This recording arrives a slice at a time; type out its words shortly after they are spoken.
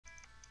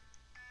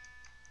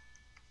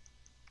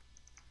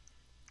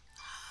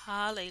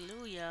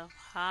Hallelujah.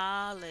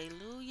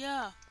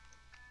 Hallelujah.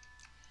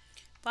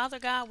 Father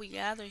God, we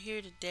gather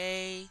here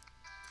today.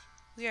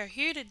 We are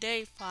here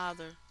today,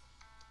 Father,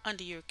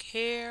 under your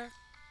care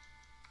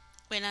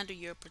and under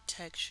your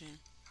protection.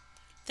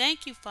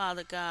 Thank you,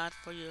 Father God,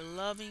 for your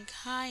loving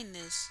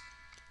kindness.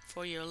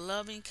 For your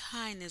loving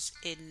kindness,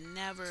 it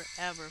never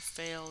ever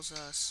fails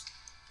us.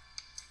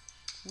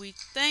 We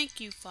thank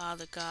you,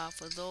 Father God,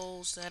 for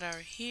those that are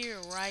here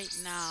right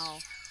now,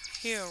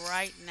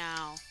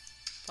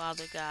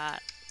 Father God,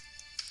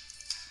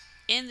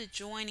 in the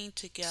joining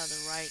together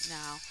right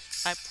now.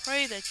 I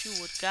pray that you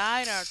would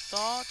guide our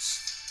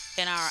thoughts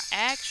and our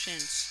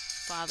actions,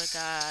 Father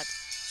God,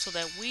 so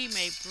that we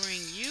may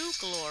bring you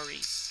glory.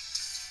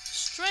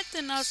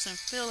 Strengthen us and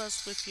fill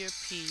us with your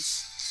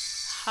peace.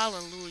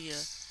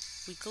 Hallelujah.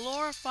 We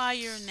glorify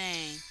your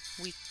name.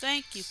 We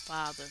thank you,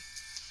 Father.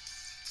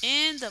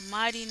 In the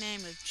mighty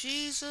name of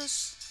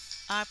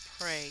Jesus, I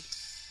pray.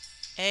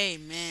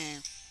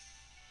 Amen.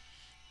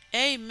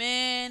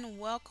 Amen.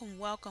 Welcome,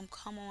 welcome.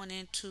 Come on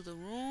into the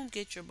room.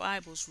 Get your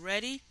Bibles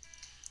ready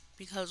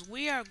because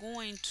we are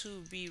going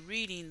to be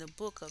reading the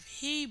book of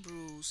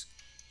Hebrews,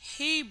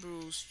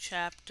 Hebrews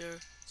chapter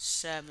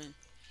 7.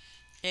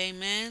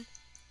 Amen.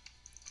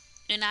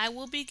 And I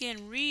will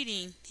begin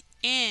reading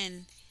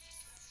in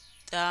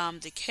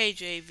the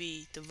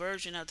KJV, the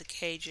version of the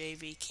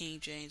KJV, King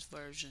James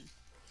Version.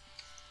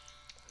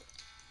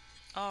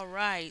 All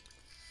right.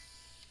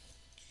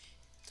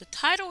 The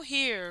title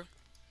here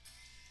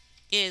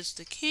is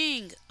The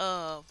King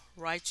of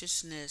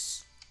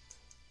Righteousness.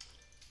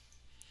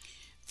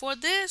 For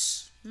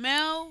this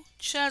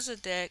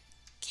Melchizedek,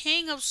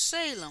 king of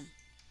Salem,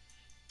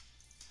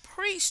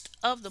 priest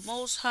of the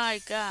Most High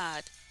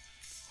God,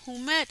 who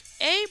met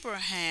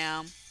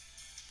Abraham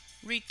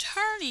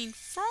returning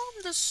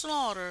from the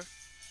slaughter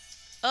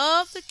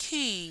of the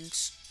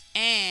kings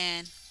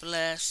and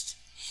blessed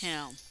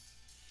him.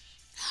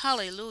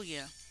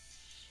 Hallelujah.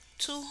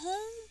 To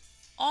whom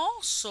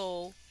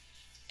also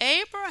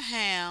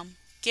Abraham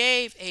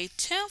gave a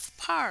tenth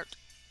part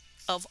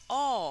of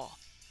all,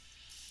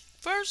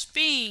 first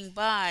being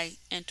by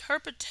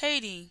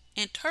interpretation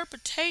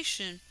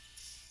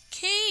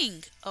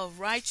king of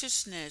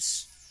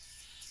righteousness,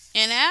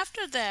 and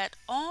after that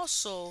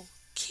also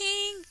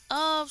king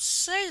of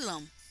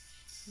Salem,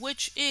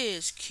 which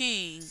is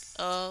king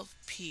of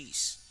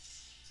peace.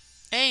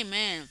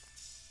 Amen.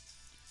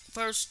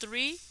 Verse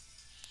 3: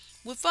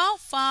 without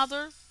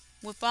father,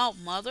 without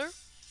mother,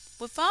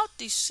 without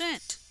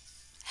descent,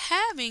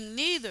 having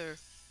neither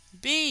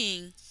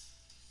being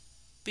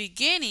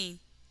beginning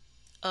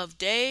of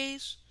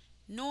days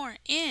nor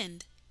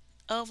end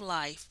of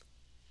life,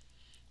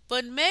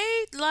 but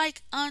made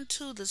like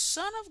unto the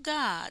Son of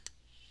God,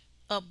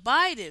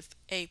 abideth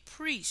a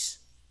priest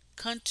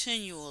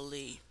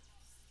continually.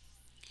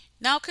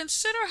 Now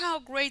consider how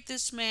great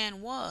this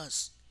man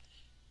was,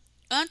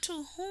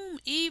 unto whom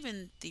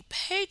even the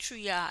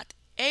patriarch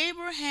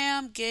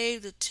Abraham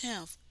gave the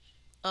tenth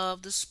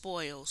of the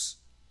spoils.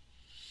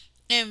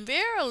 And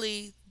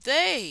verily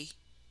they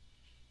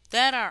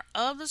that are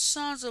of the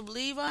sons of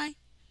Levi,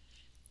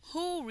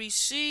 who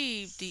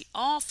receive the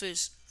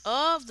office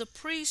of the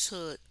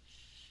priesthood,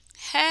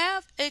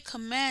 have a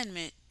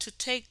commandment to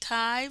take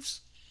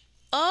tithes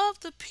of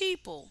the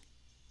people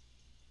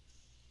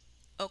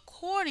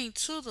according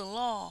to the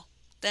law,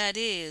 that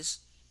is,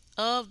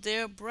 of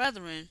their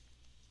brethren,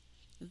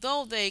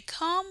 though they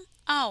come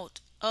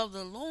out of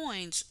the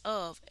loins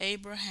of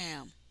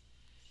Abraham.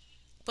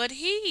 But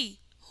he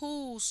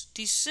whose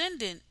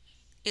descendant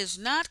is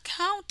not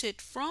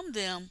counted from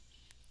them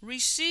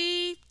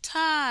received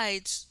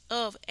tithes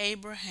of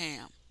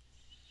Abraham,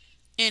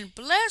 and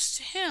blessed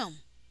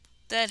him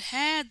that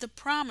had the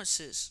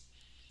promises,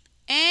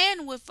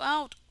 and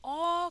without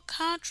all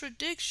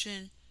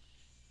contradiction,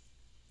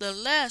 the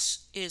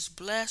less is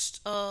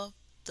blessed of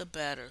the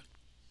better.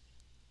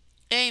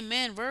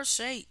 Amen. Verse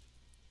 8: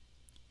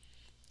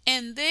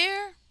 and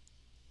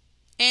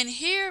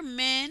here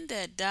men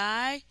that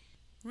die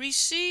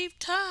receive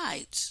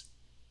tithes,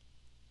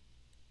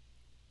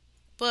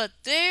 but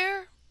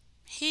there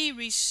he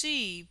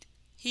receiveth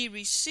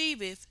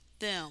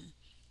them,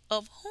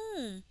 of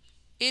whom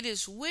it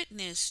is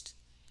witnessed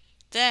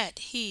that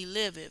he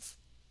liveth.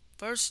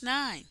 Verse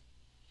 9: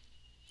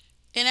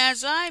 and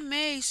as I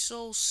may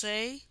so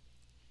say,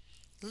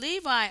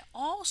 Levi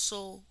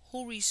also,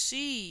 who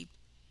received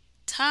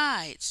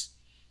tithes,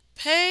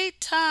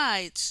 paid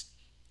tithes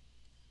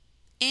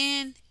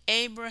in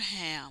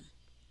Abraham,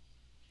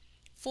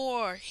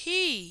 for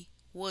he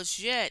was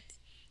yet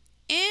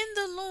in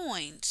the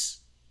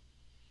loins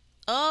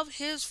of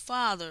his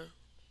father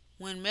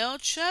when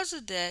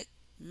Melchizedek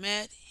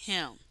met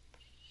him.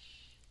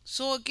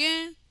 So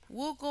again,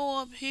 we'll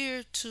go up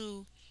here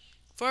to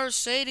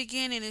verse 8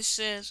 again, and it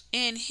says,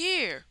 and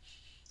here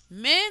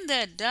men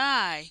that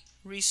die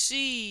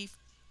receive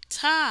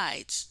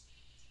tithes,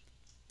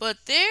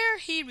 but there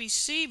he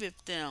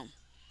receiveth them,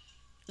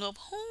 of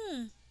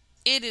whom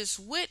it is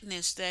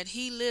witnessed that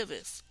he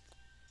liveth.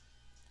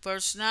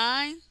 Verse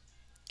 9: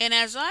 And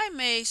as I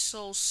may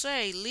so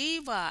say,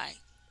 Levi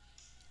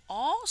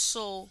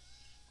also,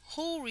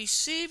 who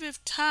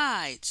receiveth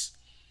tithes,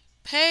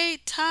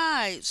 paid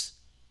tithes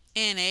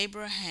in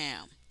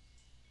Abraham.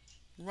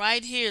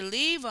 Right here,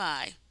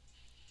 Levi,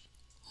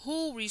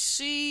 who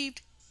receiveth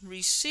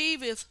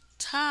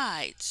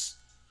tithes.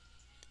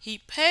 He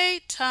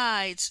paid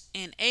tithes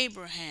in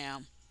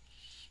Abraham,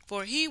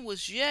 for he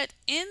was yet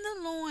in the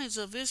loins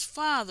of his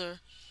father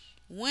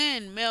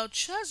when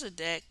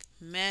Melchizedek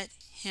met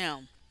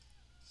him.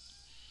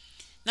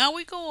 Now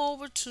we go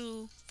over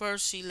to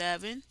verse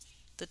 11.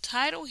 The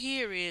title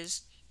here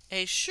is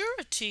A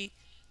Surety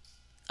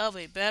of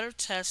a Better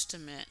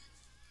Testament.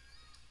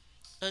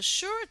 A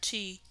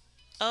surety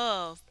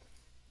of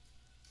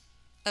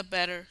a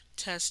better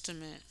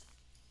testament.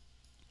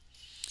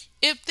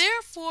 If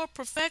therefore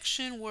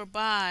perfection were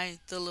by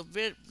the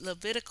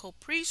Levitical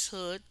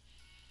priesthood,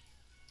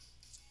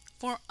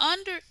 for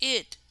under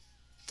it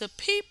the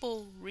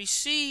people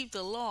received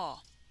the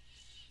law,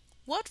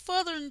 what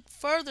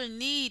further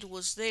need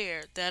was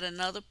there that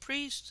another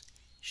priest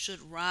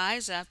should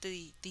rise after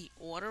the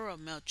order of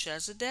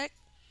Melchizedek,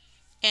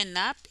 and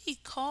not be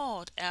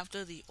called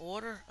after the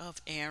order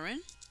of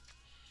Aaron?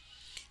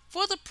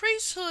 For the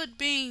priesthood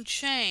being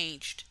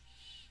changed,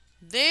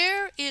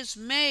 there is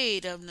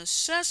made of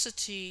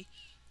necessity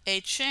a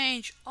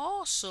change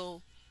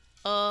also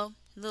of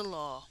the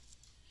law.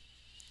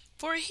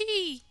 For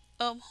he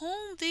of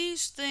whom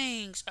these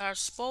things are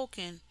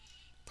spoken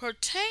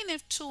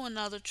pertaineth to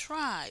another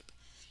tribe,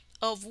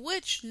 of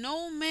which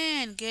no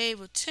man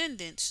gave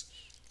attendance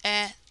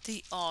at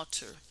the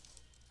altar.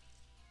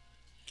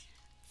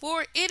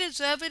 For it is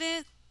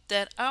evident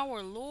that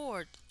our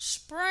Lord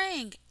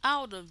sprang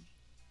out of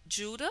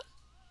Judah,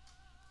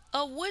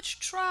 of which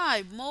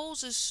tribe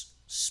Moses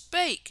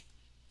spake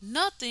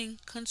nothing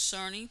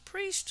concerning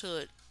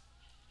priesthood.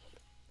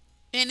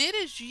 And it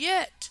is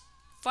yet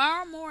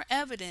far more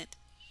evident,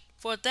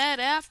 for that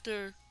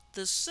after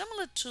the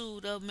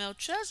similitude of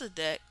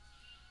Melchizedek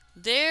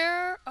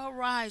there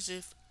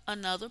ariseth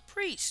another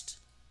priest,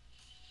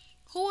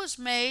 who is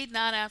made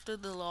not after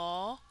the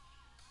law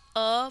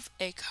of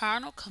a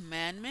carnal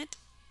commandment,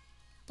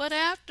 but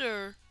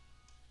after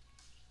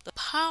the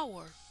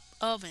power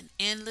of an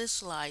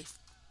endless life.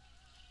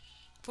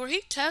 For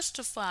he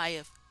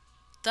testifieth,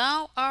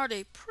 Thou art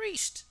a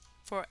priest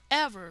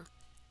forever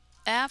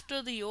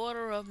after the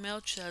order of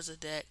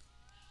Melchizedek.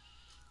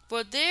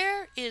 For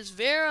there is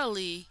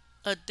verily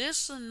a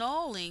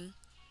disannulling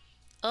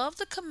of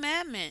the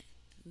commandment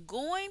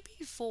going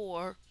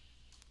before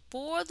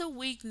for the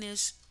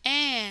weakness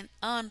and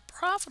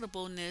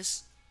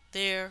unprofitableness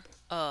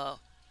thereof.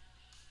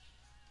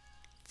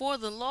 For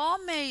the law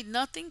made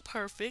nothing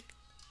perfect,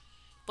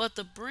 but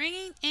the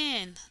bringing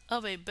in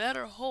of a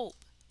better hope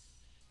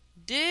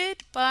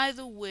did, by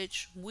the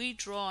which we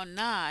draw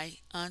nigh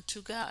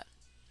unto God.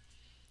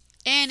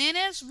 And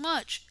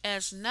inasmuch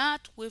as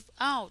not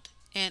without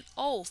an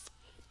oath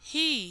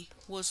he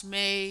was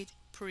made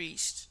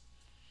priest.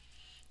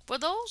 For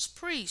those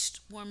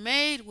priests were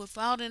made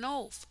without an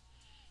oath,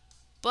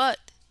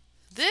 but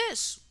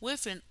this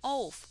with an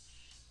oath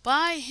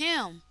by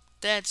him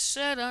that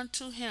said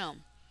unto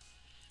him,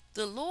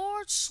 The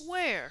Lord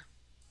sware,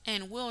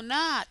 and will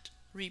not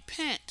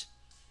repent,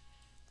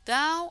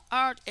 Thou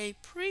art a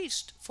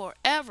priest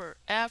forever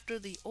after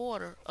the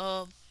order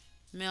of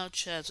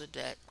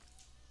Melchizedek.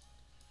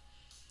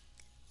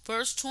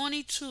 Verse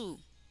 22.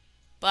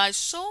 By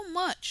so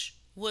much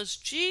was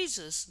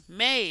Jesus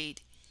made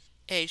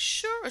a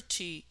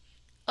surety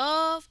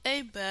of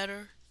a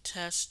better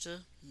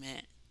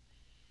testament.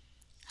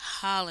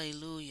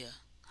 Hallelujah.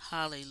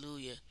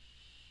 Hallelujah.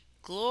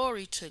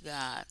 Glory to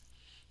God.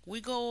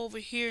 We go over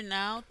here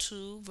now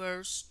to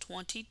verse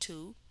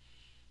 22.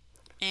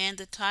 And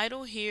the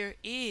title here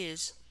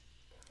is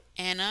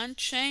An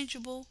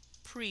Unchangeable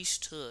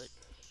Priesthood.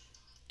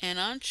 An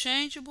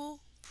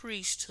Unchangeable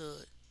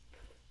Priesthood.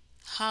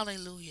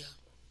 Hallelujah.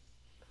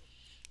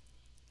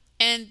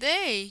 And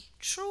they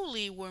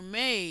truly were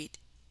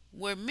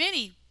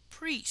many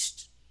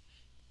priests,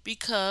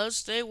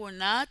 because they were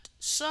not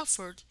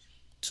suffered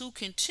to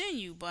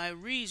continue by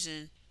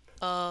reason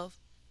of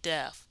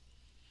death.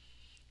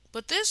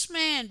 But this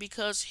man,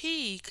 because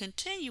he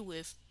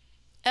continueth,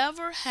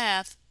 ever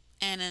hath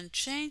an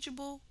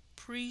unchangeable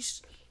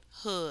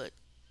priesthood.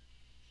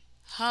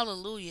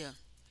 Hallelujah.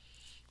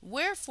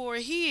 Wherefore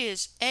he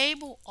is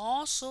able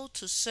also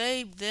to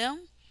save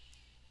them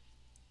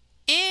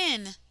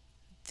in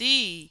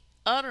the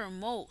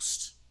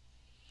uttermost.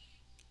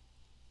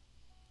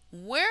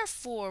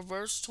 Wherefore,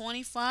 verse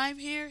 25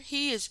 here,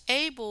 he is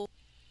able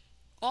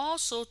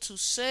also to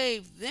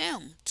save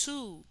them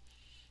to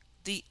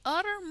the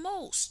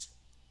uttermost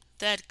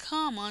that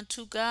come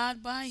unto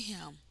God by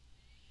him,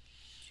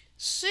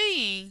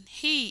 seeing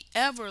he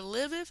ever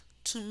liveth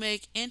to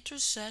make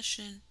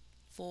intercession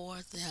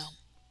for them.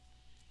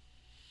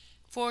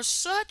 For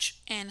such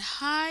an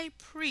high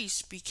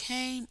priest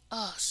became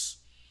us,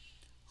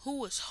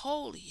 who is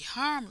holy,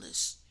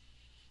 harmless,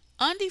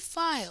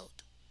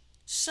 undefiled,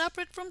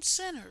 separate from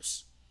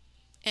sinners,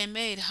 and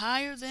made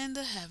higher than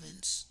the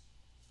heavens,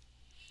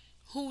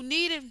 who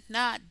needed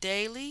not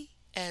daily,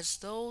 as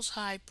those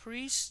high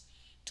priests,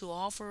 to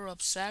offer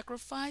up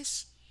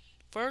sacrifice,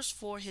 first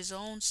for his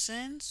own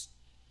sins,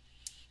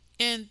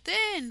 and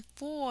then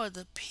for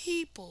the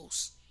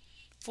people's.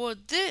 For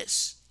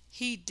this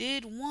he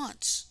did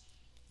once,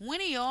 when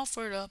he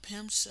offered up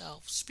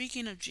himself.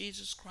 Speaking of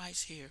Jesus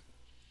Christ here.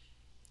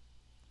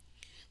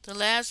 The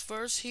last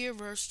verse here,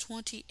 verse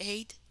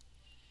 28.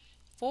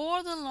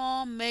 For the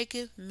law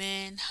maketh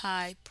men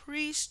high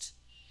priests,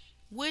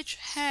 which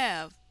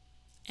have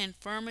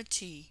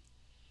infirmity.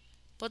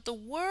 But the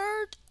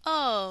word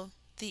of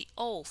the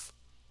oath,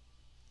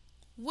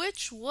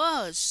 which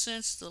was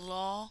since the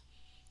law,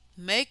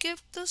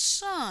 maketh the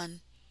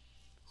Son,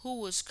 who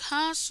was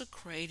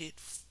consecrated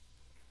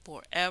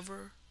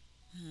forevermore.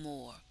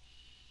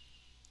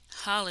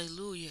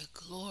 Hallelujah.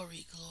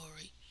 Glory,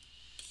 glory.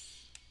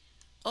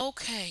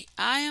 Okay,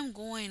 I am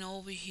going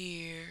over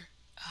here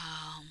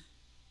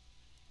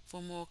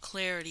for more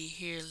clarity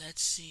here.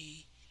 Let's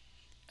see.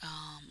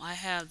 I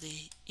have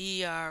the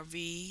ERV,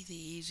 the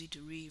easy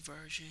to read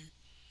version,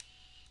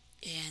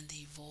 and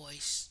the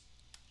voice.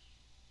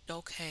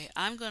 Okay,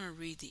 I'm going to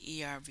read the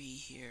ERV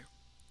here,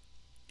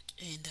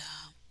 and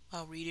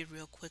I'll read it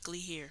real quickly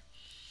here.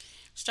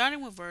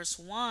 Starting with verse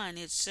 1,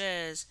 it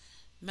says,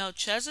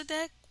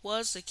 Melchizedek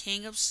was the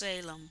king of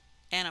Salem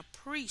and a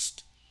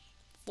priest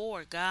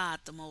for God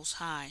the Most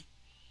High.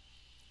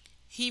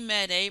 He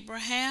met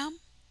Abraham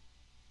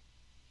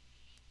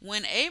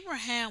when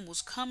Abraham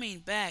was coming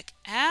back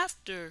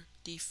after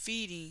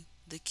defeating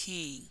the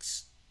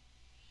kings.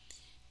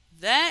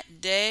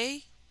 That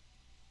day,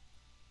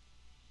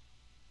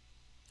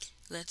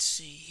 let's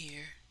see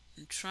here.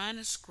 I'm trying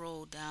to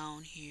scroll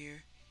down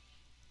here,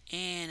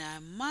 and I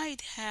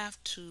might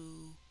have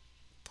to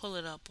pull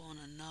it up on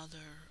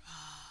another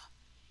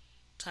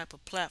type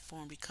of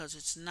platform because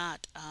it's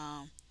not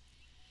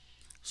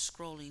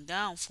scrolling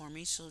down for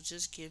me. So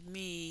just give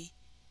me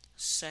a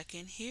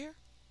second here,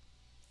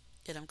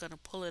 and I'm going to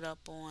pull it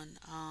up on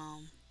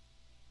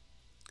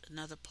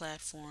another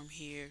platform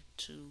here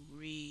to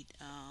read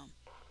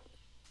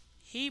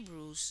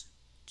Hebrews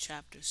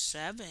chapter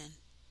 7.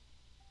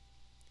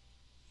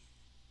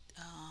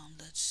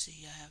 Let's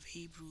see, I have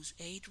Hebrews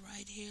 8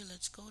 right here.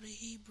 Let's go to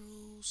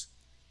Hebrews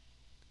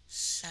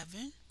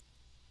 7.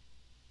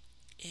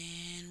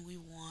 And we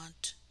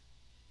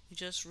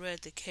just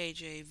read the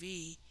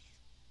KJV.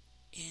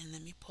 And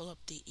let me pull up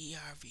the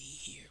ERV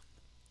here.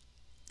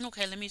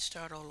 Okay, let me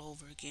start all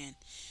over again.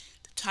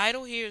 The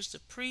title here is The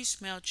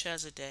Priest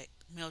Melchizedek.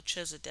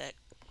 Melchizedek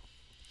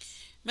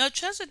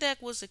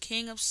was the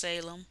king of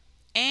Salem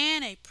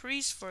and a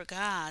priest for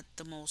God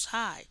the Most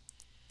High.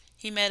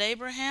 He met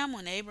Abraham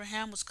when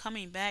Abraham was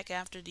coming back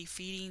after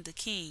defeating the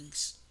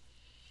kings.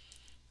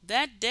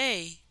 That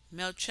day,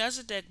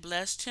 Melchizedek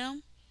blessed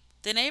him.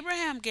 Then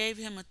Abraham gave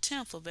him a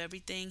tenth of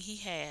everything he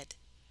had.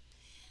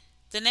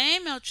 The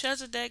name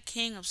Melchizedek,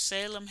 king of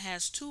Salem,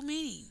 has two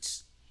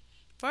meanings.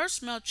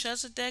 First,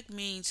 Melchizedek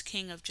means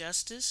king of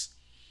justice,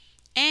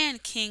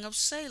 and king of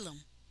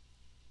Salem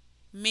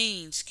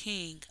means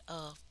king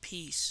of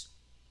peace.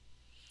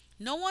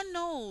 No one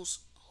knows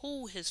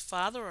who his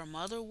father or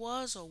mother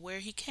was or where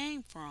he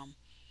came from,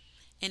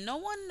 and no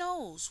one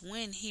knows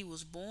when he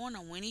was born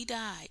or when he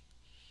died.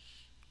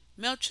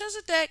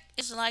 Melchizedek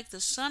is like the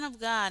Son of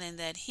God in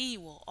that he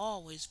will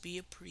always be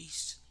a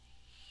priest.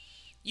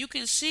 You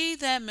can see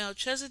that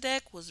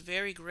Melchizedek was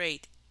very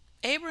great.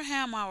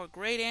 Abraham, our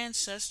great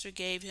ancestor,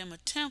 gave him a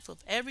tenth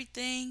of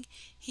everything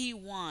he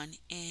won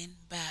in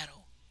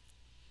battle.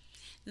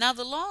 Now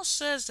the law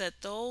says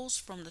that those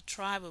from the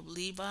tribe of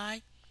Levi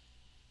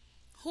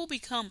who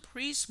become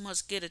priests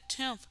must get a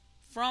tenth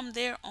from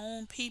their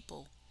own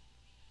people,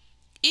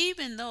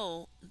 even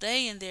though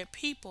they and their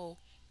people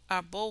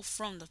are both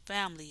from the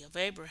family of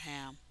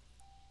Abraham.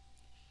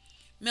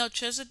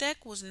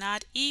 Melchizedek was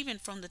not even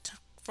from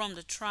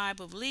the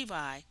tribe of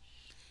Levi,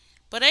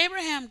 but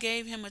Abraham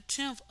gave him a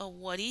tenth of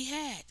what he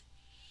had.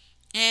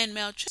 And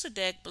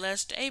Melchizedek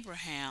blessed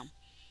Abraham,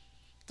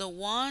 the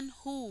one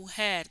who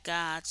had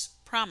God's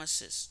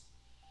promises.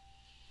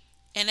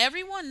 And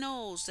everyone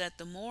knows that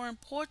the more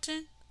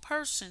important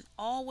person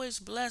always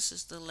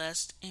blesses the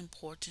less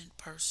important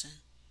person.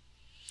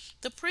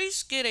 The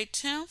priests get a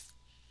tenth,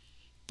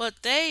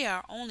 but they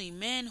are only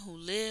men who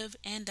live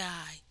and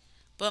die.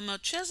 But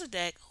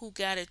Melchizedek, who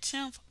got a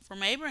tenth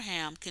from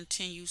Abraham,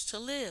 continues to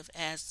live,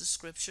 as the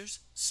scriptures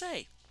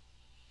say.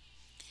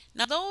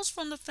 Now those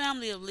from the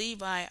family of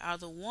Levi are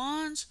the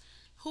ones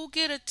who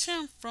get a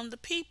tenth from the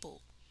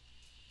people.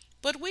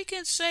 But we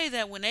can say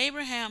that when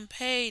Abraham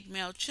paid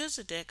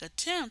Melchizedek a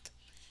tenth,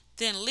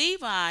 then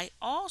Levi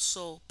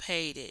also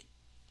paid it.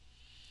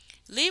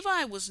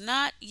 Levi was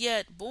not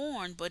yet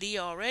born, but he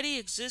already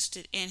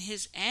existed in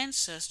his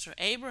ancestor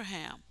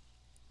Abraham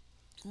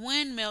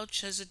when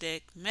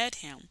Melchizedek met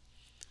him.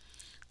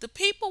 The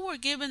people were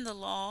given the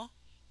law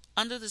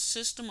under the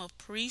system of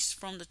priests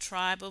from the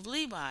tribe of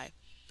Levi,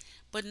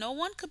 but no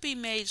one could be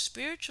made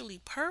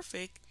spiritually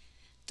perfect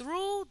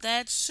through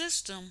that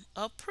system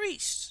of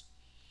priests.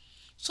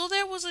 So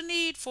there was a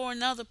need for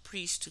another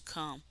priest to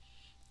come.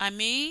 I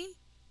mean,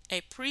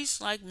 a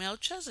priest like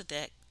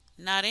Melchizedek,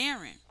 not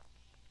Aaron.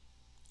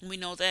 We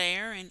know that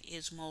Aaron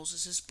is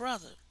Moses'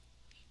 brother.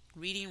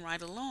 Reading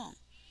right along.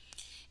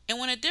 And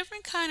when a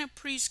different kind of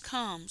priest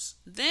comes,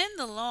 then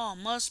the law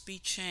must be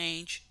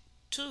changed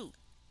too.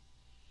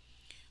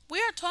 We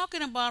are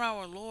talking about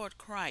our Lord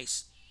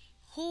Christ,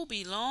 who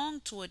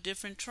belonged to a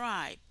different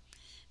tribe.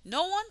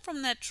 No one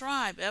from that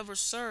tribe ever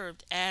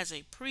served as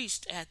a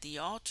priest at the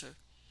altar.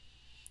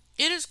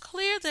 It is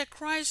clear that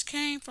Christ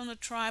came from the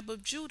tribe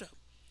of Judah,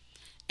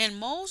 and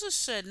Moses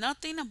said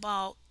nothing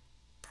about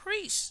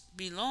priests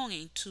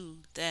belonging to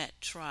that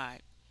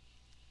tribe.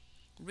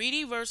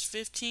 Reading verse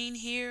 15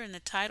 here, and the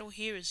title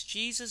here is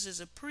Jesus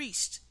is a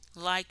priest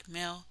like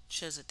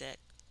Melchizedek.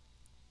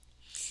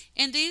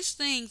 And these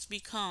things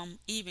become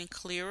even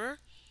clearer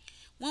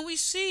when we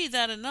see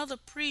that another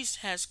priest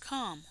has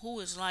come who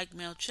is like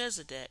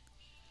Melchizedek.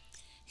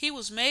 He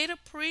was made a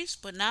priest,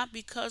 but not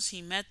because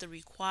he met the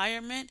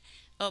requirement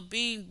of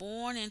being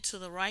born into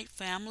the right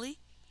family.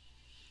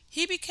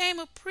 He became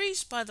a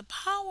priest by the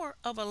power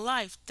of a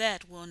life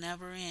that will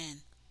never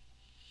end.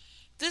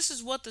 This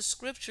is what the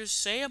scriptures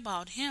say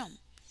about him.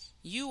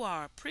 You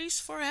are a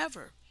priest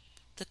forever,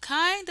 the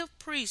kind of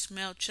priest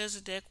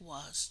Melchizedek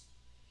was.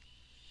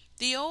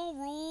 The old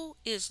rule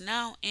is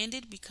now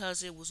ended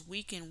because it was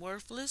weak and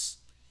worthless.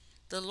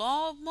 The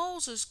law of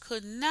Moses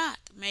could not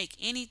make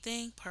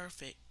anything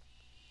perfect.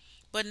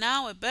 But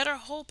now a better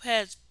hope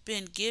has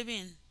been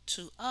given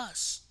to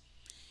us.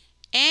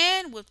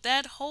 And with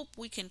that hope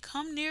we can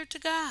come near to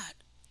God.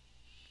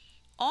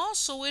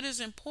 Also, it is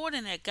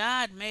important that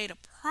God made a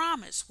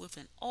promise with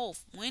an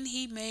oath when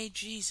he made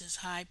Jesus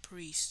high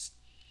priest.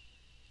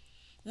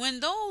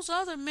 When those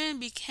other men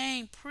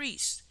became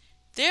priests,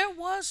 there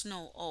was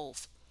no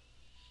oath.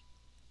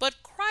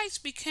 But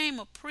Christ became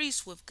a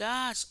priest with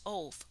God's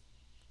oath.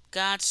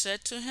 God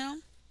said to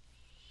him,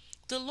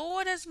 "The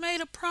Lord has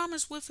made a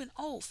promise with an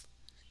oath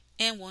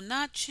and will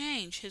not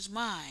change his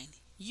mind.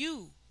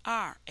 You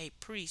are a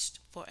priest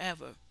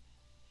forever."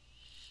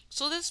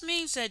 So this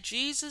means that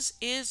Jesus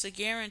is the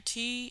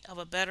guarantee of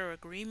a better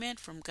agreement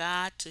from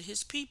God to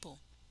his people.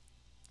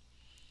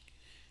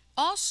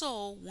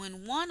 Also,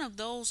 when one of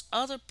those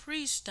other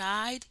priests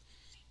died,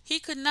 he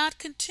could not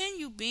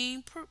continue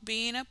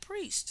being a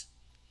priest.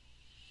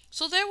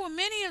 So there were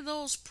many of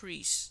those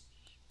priests,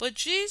 but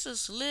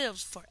Jesus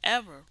lives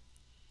forever.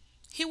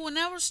 He will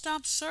never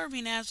stop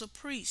serving as a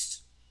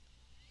priest.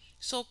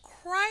 So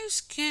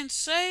Christ can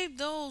save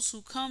those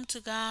who come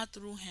to God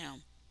through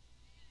him.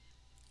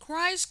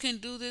 Christ can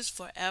do this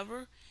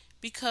forever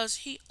because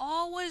he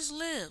always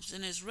lives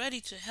and is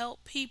ready to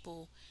help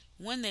people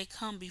when they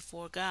come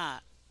before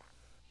God.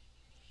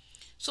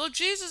 So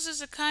Jesus is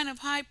the kind of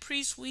high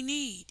priest we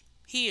need.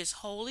 He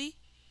is holy,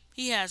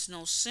 he has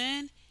no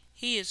sin,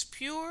 he is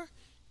pure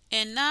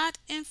and not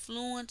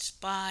influenced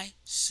by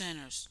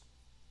sinners.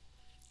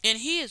 And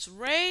he is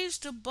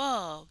raised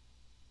above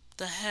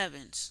the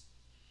heavens.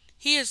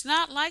 He is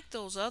not like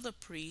those other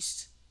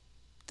priests.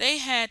 They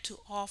had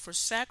to offer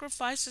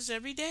sacrifices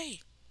every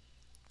day,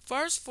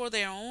 first for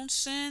their own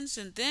sins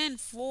and then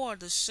for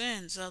the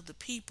sins of the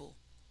people.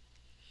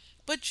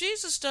 But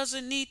Jesus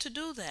doesn't need to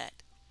do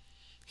that.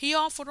 He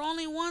offered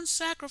only one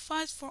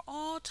sacrifice for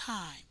all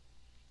time.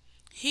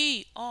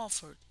 He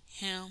offered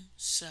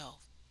himself.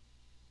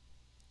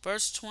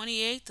 Verse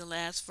 28, the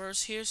last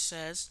verse here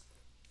says,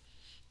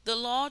 "The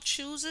law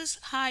chooses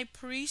high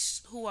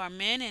priests who are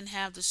men and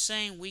have the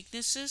same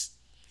weaknesses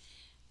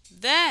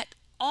that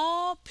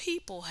all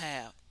people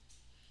have.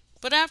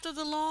 But after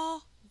the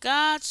law,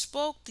 God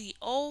spoke the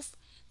oath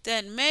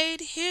that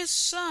made his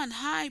Son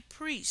high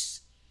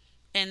priest,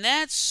 and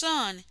that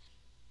Son,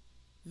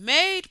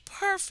 made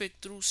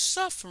perfect through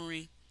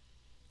suffering,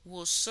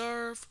 will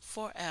serve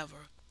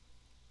forever."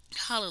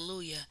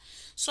 Hallelujah.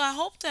 So I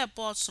hope that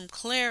brought some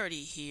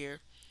clarity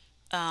here.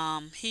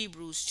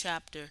 Hebrews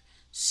chapter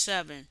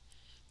 7.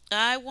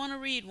 I want to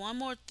read one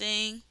more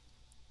thing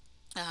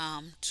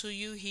to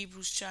you.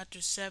 Hebrews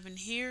chapter 7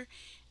 here.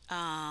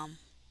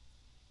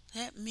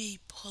 Let me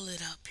pull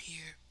it up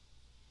here.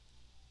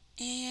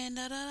 And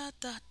da da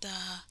da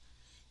da.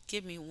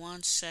 Give me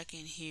 1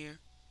 second here.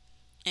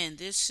 And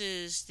this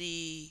is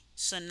the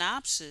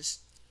synopsis,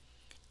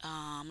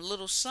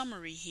 little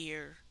summary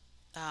here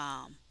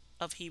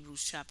of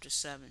Hebrews chapter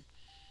 7.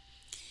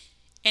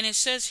 And it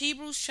says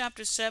Hebrews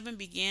chapter 7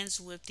 begins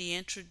with the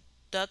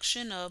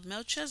introduction of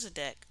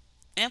Melchizedek,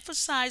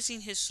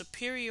 emphasizing his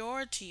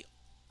superiority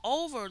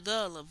over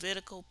the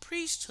Levitical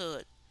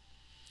priesthood,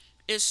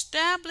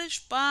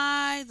 established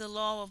by the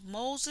law of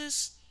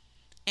Moses,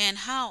 and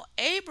how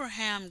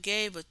Abraham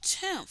gave a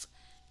tenth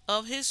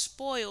of his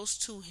spoils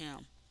to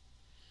him.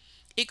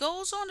 It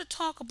goes on to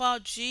talk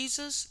about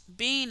Jesus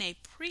being a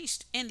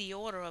priest in the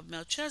order of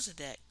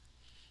Melchizedek,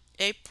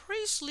 a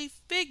priestly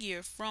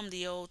figure from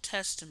the Old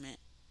Testament.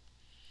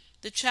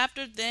 The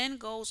chapter then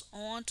goes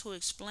on to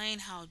explain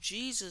how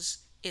Jesus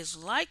is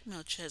like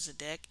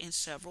Melchizedek in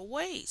several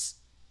ways,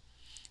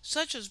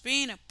 such as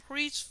being a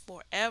priest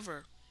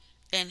forever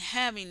and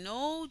having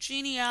no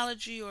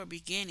genealogy or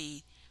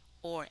beginning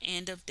or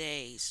end of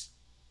days.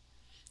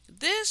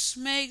 This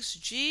makes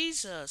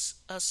Jesus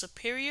a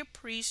superior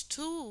priest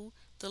to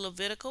the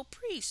Levitical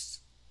priests,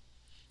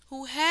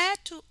 who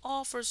had to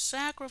offer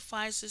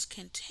sacrifices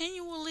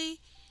continually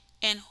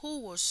and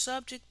who were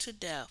subject to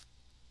death.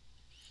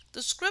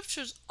 The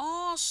scriptures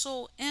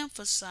also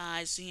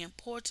emphasize the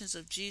importance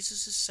of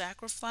Jesus'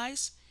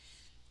 sacrifice,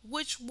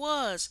 which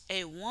was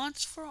a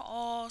once for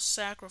all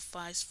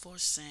sacrifice for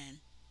sin.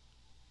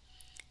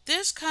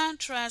 This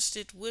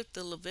contrasted with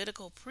the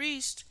Levitical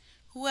priest,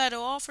 who had to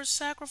offer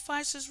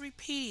sacrifices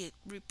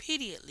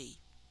repeatedly.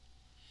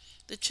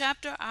 The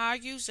chapter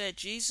argues that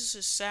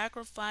Jesus'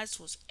 sacrifice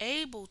was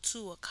able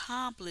to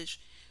accomplish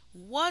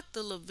what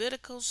the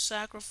Levitical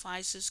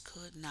sacrifices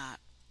could not.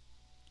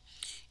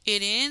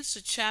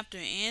 The chapter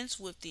ends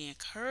with the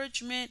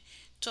encouragement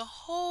to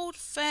hold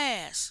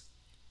fast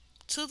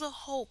to the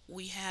hope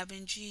we have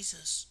in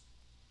Jesus,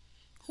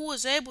 who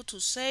is able to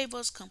save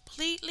us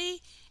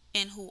completely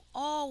and who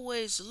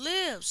always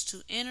lives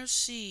to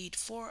intercede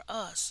for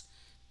us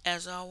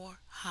as our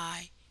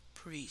high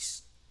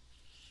priest.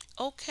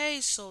 Okay,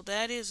 so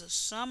that is a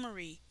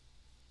summary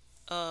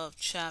of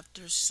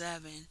chapter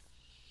 7,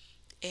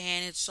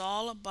 and it's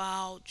all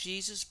about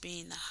Jesus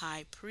being the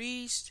high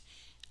priest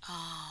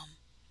um,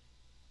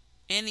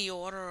 in the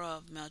order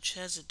of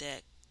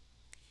Melchizedek.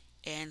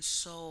 And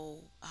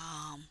so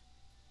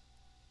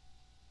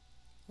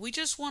we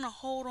just want to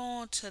hold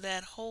on to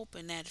that hope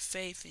and that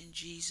faith in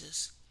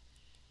Jesus,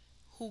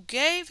 who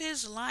gave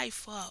his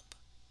life up,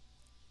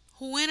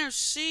 who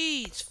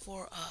intercedes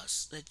for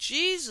us, that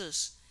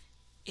Jesus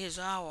is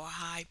our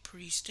high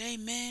priest.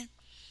 Amen.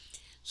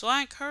 So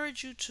I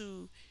encourage you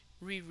to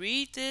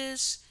reread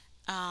this,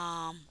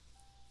 um,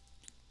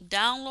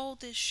 download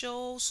this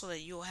show so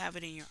that you'll have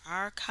it in your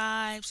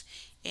archives,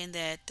 and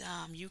that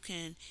you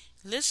can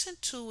listen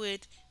to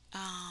it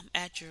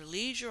at your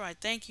leisure. I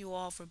thank you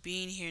all for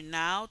being here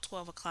now,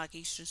 12 o'clock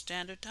Eastern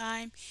Standard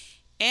Time.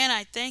 And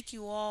I thank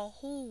you all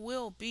who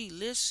will be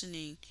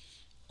listening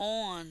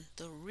on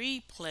the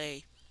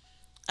replay.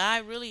 I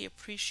really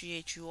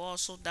appreciate you all.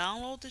 So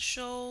download the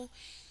show,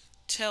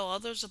 tell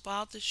others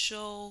about the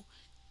show,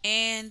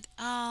 and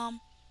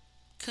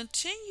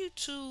continue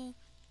to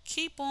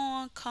keep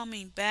on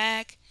coming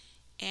back,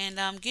 and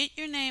get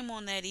your name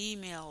on that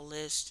email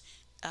list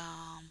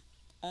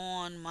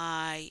on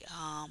my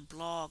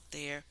blog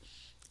there,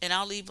 and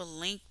I'll leave a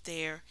link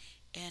there,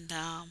 and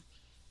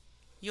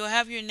you'll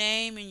have your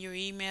name and your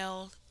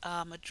email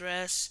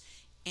address,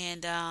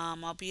 and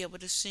I'll be able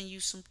to send you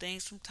some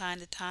things from time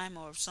to time,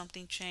 or if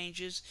something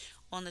changes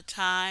on the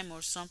time,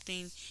 or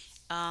something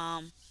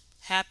um,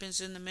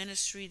 happens in the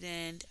ministry,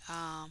 then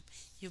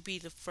you'll be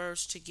the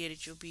first to get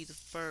it. You'll be the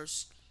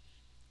first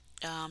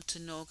to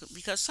know,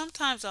 because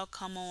sometimes I'll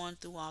come on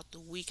throughout the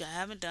week. I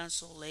haven't done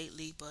so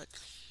lately, but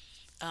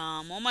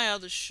on my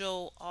other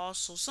show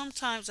also,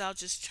 sometimes I'll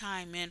just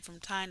chime in from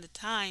time to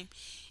time,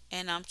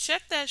 and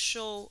check that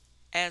show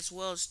as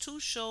well as two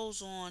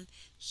shows on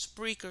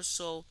Spreaker.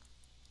 So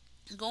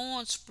go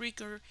on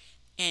Spreaker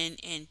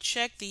and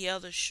check the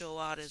other show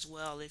out as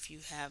well if you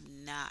have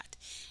not.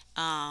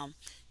 Um,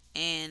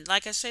 and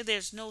like I say,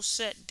 there's no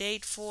set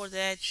date for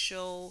that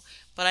show,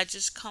 but I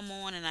just come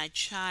on and I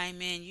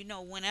chime in.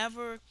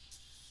 Whenever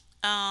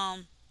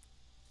um,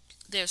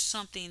 there's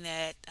something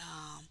that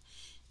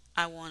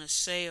I want to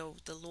say, or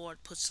the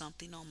Lord put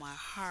something on my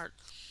heart,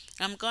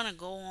 I'm gonna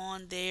go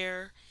on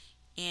there.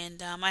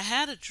 And I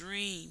had a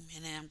dream,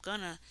 and I'm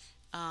gonna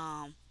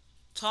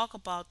talk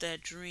about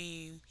that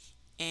dream.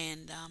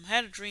 And I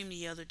had a dream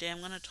the other day.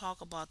 I'm gonna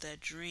talk about that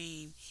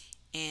dream,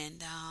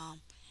 and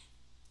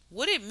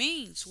what it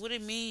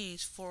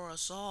means for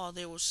us all.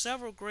 There were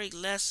several great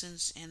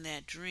lessons in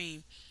that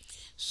dream.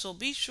 So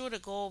be sure to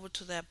go over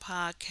to that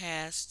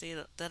podcast,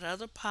 that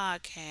other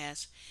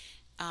podcast.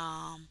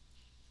 Um,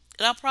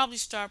 and I'll probably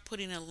start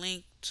putting a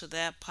link to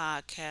that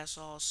podcast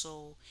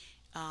also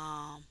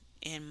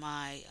in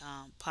my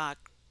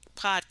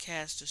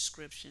podcast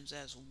descriptions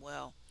as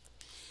well.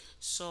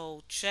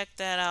 So check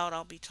that out.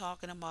 I'll be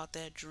talking about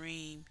that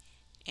dream,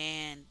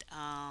 and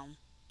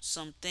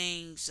some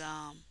things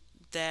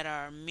that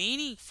are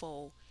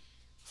meaningful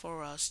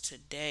for us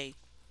today.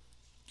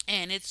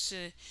 And it's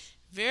a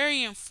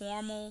very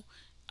informal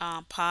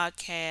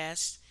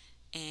podcast,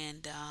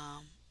 and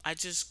I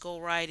just go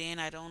right in.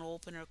 I don't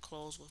open or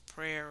close with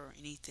prayer or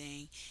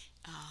anything.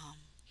 Um,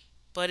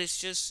 but it's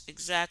just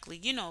exactly,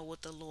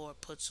 what the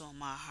Lord puts on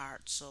my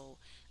heart. So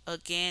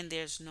again,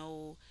 there's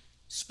no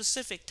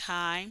specific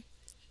time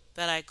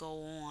that I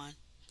go on.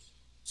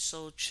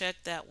 So check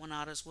that one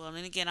out as well.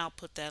 And again, I'll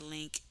put that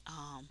link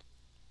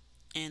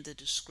in the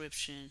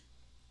description,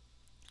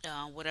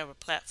 whatever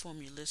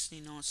platform you're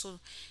listening on. So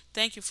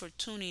thank you for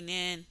tuning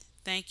in.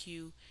 Thank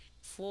you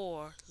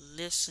for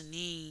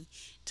listening.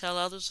 Tell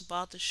others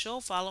about the show.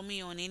 Follow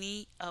me on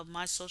any of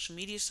my social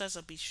media sites.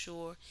 I'll be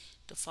sure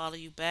to follow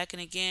you back.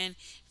 And again,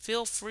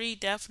 feel free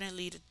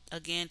definitely to,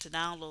 again, to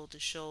download the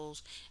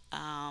shows.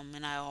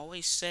 And I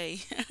always say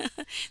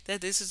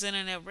that this is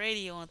internet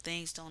radio and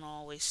things don't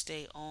always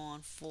stay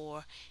on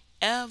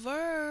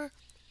forever.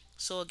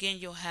 So again,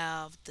 you'll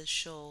have the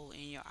show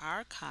in your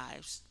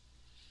archives.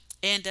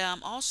 And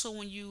also,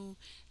 when you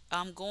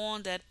go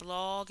on that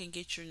blog and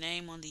get your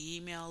name on the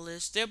email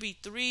list, there'll be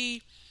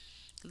three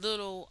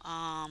little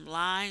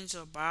lines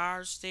or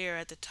bars there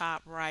at the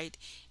top right,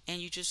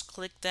 and you just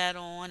click that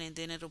on, and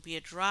then it'll be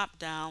a drop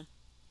down,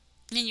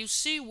 and you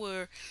see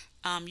where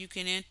you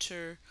can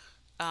enter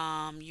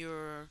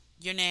your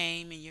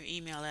name and your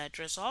email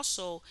address.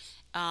 Also,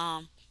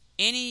 um,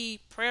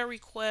 any prayer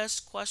requests,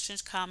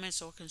 questions,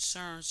 comments, or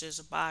concerns, there's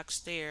a box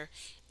there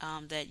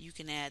that you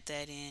can add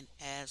that in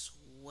as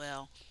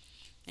well.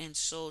 And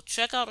so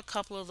check out a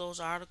couple of those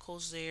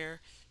articles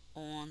there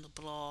on the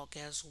blog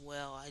as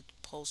well. I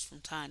post from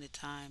time to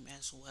time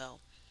as well.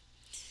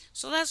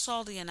 So that's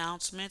all the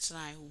announcements, and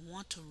I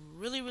want to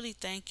really, really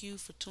thank you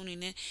for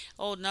tuning in.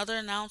 Oh, another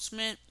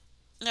announcement.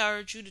 I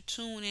urge you to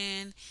tune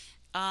in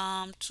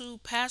to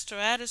Pastor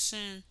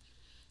Addison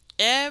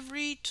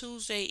every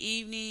Tuesday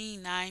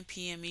evening, 9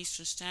 p.m.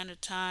 Eastern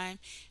Standard Time.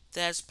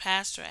 That's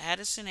Pastor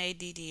Addison,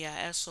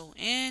 Addison.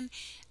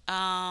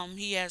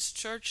 He has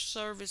church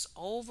service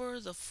over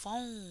the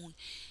phone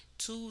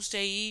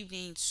Tuesday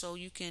evening, so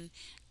you can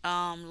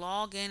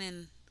log in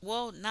and,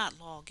 well, not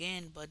log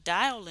in, but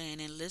dial in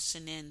and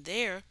listen in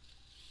there.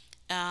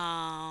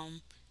 I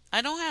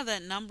don't have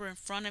that number in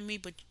front of me,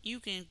 but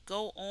you can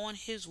go on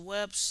his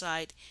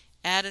website,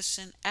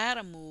 Addison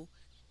Adamu,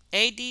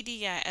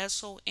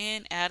 Addison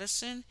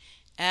Addison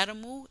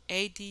Adamu,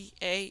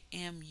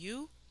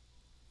 Adamu,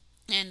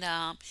 and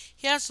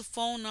he has the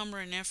phone number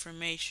and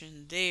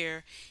information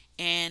there.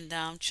 And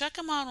check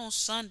him out on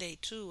Sunday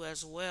too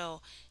as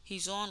well.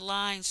 He's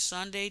online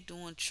Sunday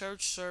doing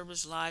church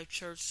service, live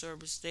church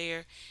service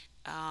there,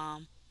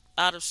 um,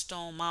 out of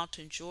Stone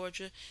Mountain,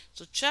 Georgia.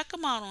 So check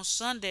him out on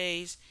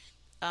Sundays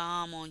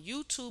on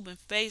YouTube and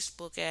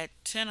Facebook at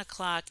 10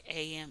 o'clock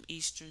a.m.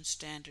 Eastern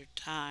Standard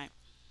Time.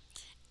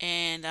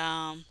 And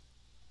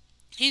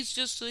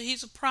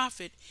he's a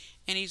prophet,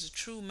 and he's a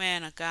true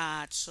man of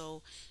God.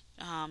 So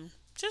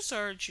just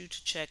urge you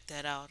to check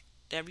that out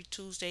every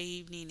Tuesday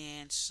evening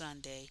and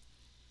Sunday.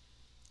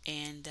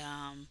 And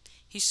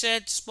he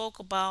spoke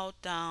about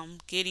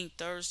getting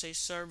Thursday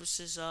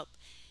services up,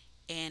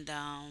 and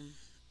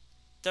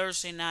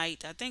Thursday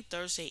night, I think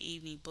Thursday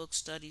evening book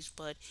studies,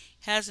 but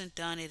hasn't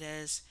done it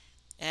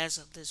as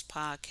of this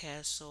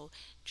podcast. So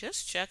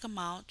just check him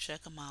out.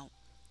 Check him out.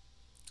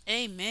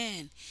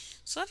 Amen.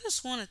 So I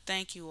just want to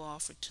thank you all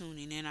for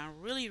tuning in. I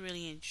really,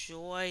 really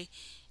enjoy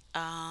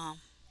um,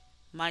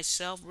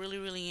 myself. Really,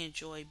 really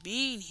enjoy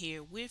being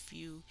here with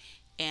you,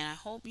 and I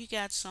hope you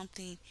got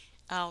something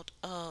out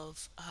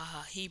of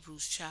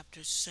Hebrews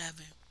chapter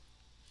 7.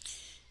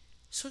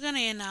 So we're gonna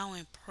end now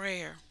in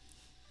prayer.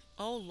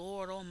 Oh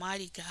Lord,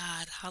 Almighty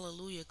God,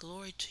 hallelujah,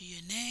 glory to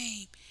your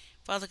name.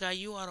 Father God,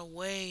 you are the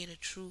way, the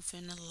truth,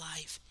 and the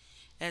life,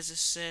 as it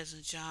says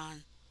in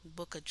John,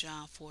 book of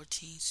John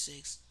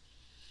 14:6.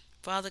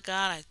 Father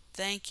God, I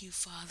thank you,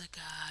 Father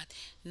God.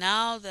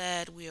 Now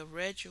that we have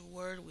read your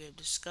word, we have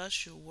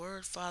discussed your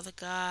word, Father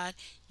God,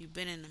 you've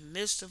been in the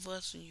midst of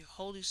us, and your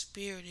Holy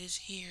Spirit is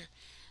here,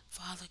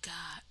 Father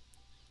God.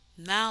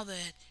 Now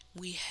that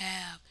we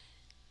have,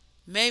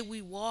 may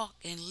we walk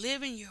and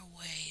live in your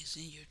ways,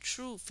 in your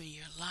truth, in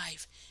your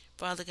life,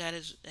 Father God,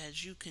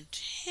 as you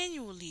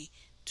continually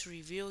to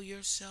reveal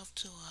yourself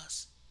to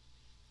us.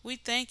 We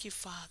thank you,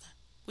 Father.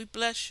 We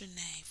bless your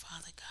name,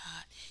 Father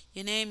God.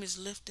 Your name is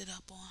lifted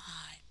up on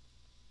high.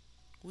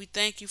 We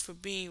thank you for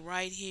being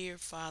right here,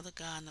 Father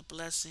God, and the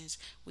blessings.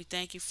 We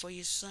thank you for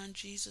your Son,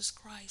 Jesus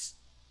Christ.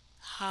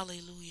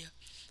 Hallelujah.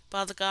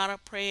 Father God, I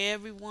pray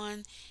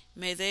everyone,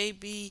 may they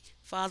be,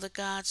 Father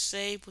God,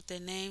 saved with their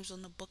names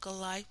on the book of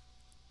life.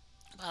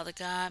 Father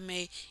God,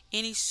 may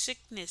any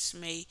sickness,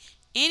 may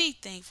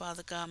anything,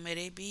 Father God, may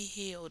they be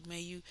healed. May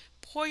you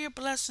pour your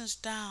blessings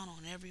down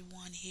on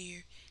everyone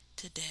here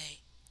today.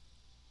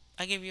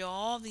 I give you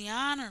all the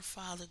honor,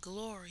 Father,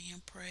 glory,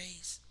 and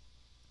praise.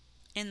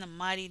 In the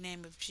mighty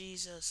name of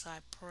Jesus, I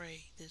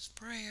pray this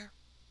prayer.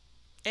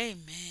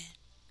 Amen.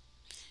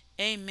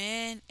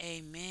 Amen.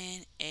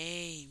 Amen.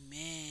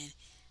 Amen.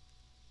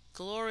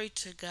 Glory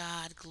to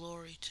God.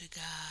 Glory to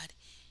God.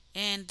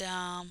 And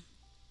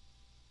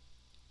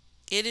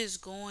it is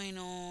going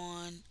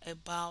on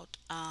about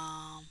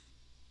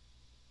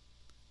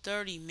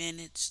 30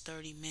 minutes.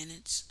 30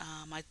 minutes.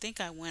 I think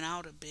I went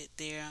out a bit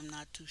there. I'm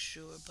not too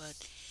sure, but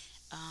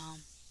um,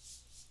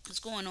 it's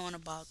going on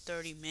about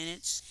 30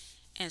 minutes.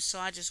 And so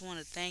I just want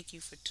to thank you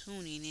for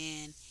tuning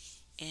in.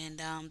 And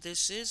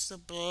this is the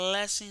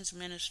Blessings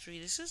Ministry.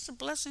 This is the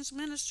Blessings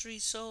Ministry.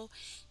 So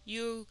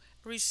you're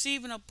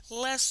receiving a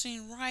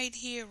blessing right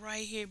here,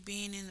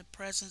 being in the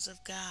presence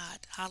of God.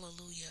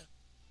 Hallelujah.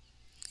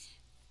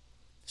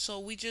 So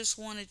we just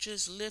want to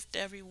just lift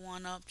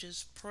everyone up.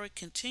 Just pray,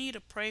 continue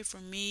to pray for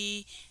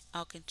me.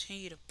 I'll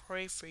continue to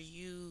pray for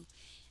you.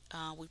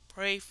 We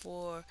pray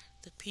for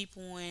the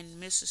people in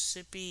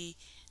Mississippi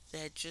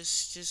that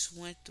just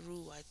went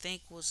through, I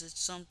think it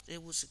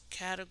was a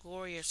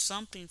category or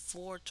something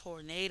 4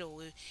 tornado.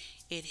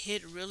 It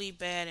hit really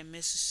bad in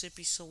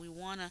Mississippi, so we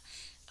want to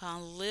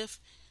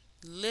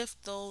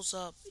lift those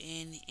up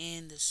in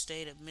the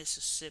state of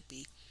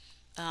Mississippi.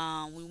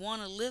 We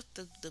want to lift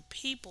the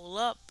people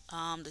up,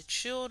 the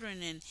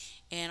children,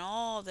 and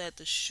all that,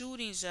 the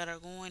shootings that are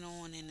going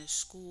on in the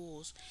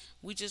schools.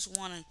 We just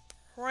want to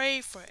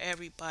pray for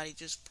everybody.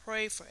 Just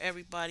pray for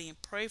everybody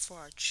and pray for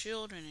our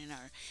children and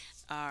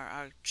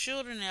our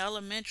children in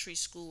elementary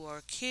school,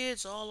 our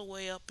kids all the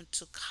way up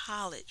into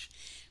college.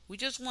 We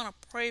just want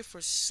to pray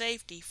for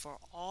safety for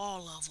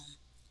all of them,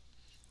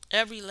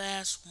 every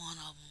last one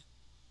of them.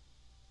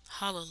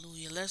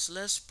 Hallelujah.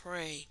 Let's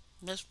pray.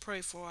 Let's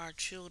pray for our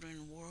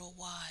children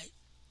worldwide.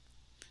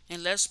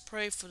 And let's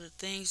pray for the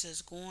things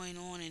that's going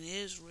on in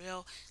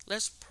Israel.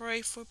 Let's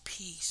pray for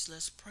peace.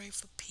 Let's pray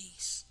for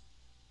peace.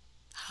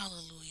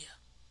 Hallelujah.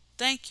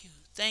 Thank you.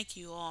 Thank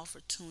you all for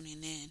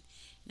tuning in.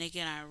 And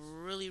again, I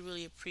really,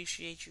 really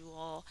appreciate you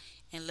all.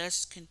 And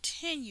let's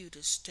continue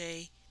to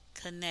stay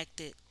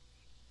connected.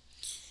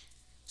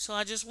 So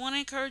I just want to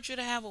encourage you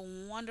to have a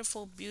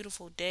wonderful,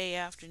 beautiful day,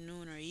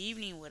 afternoon, or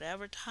evening,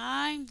 whatever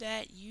time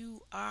that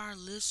you are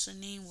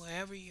listening,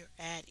 wherever you're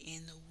at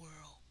in the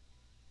world.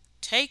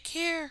 Take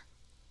care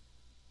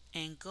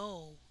and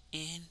go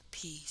in